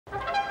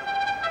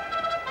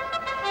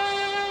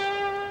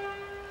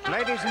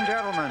Ladies and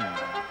gentlemen,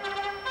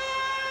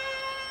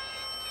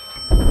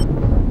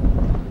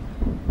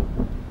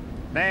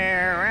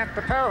 they're at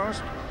the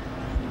post.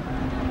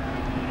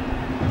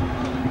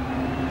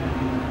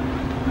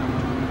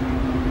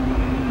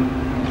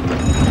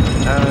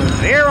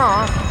 Veer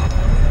off,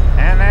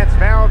 and that's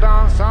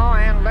Valdonson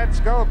and Let's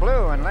Go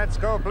Blue, and Let's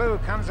Go Blue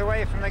comes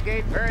away from the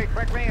gate very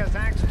quickly as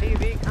Axe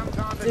TV comes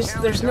on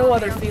to There's no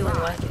other feeling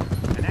like it.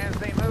 And as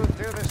they move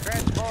through the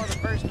stretch for the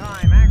first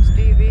time, Axe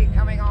TV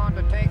coming on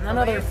to take None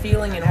other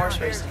feeling in horse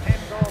racing. 10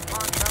 goal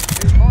punch up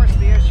to force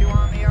the issue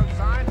on the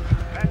outside.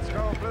 Let's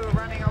Go Blue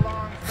running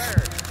along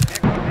third.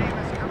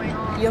 Nicodemus coming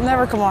on. You'll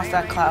never come off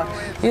that cloud.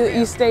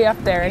 You stay up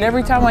there, and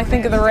every time I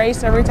think of the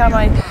race, every time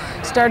I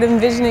start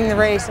envisioning the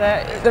race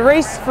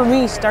for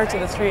me starts at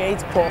the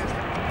 3/8 pole. They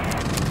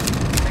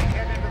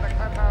head into the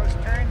clubhouse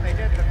turn. They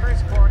did the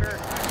first quarter.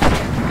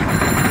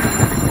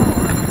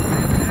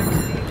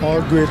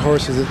 All great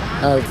horses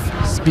have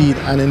speed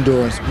and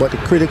endurance, but the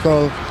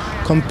critical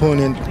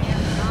component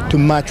to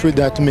match with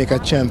that to make a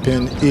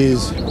champion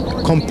is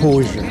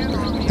composure,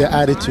 their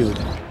attitude,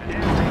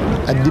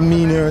 a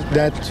demeanor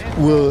that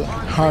will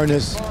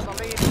harness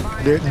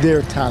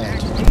their talent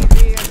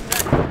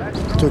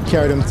to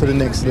carry them to the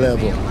next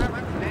level.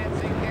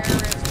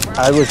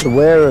 I was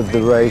aware of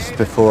the race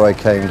before I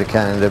came to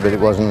Canada, but it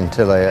wasn't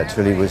until I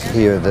actually was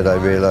here that I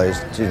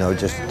realized, you know,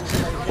 just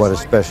what a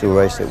special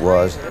race it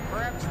was.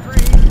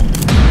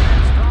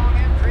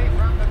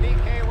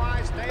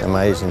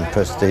 Amazing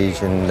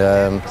prestige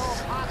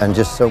and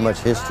just so much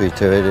history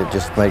to it. It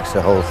just makes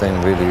the whole thing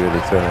really, really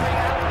thrilling.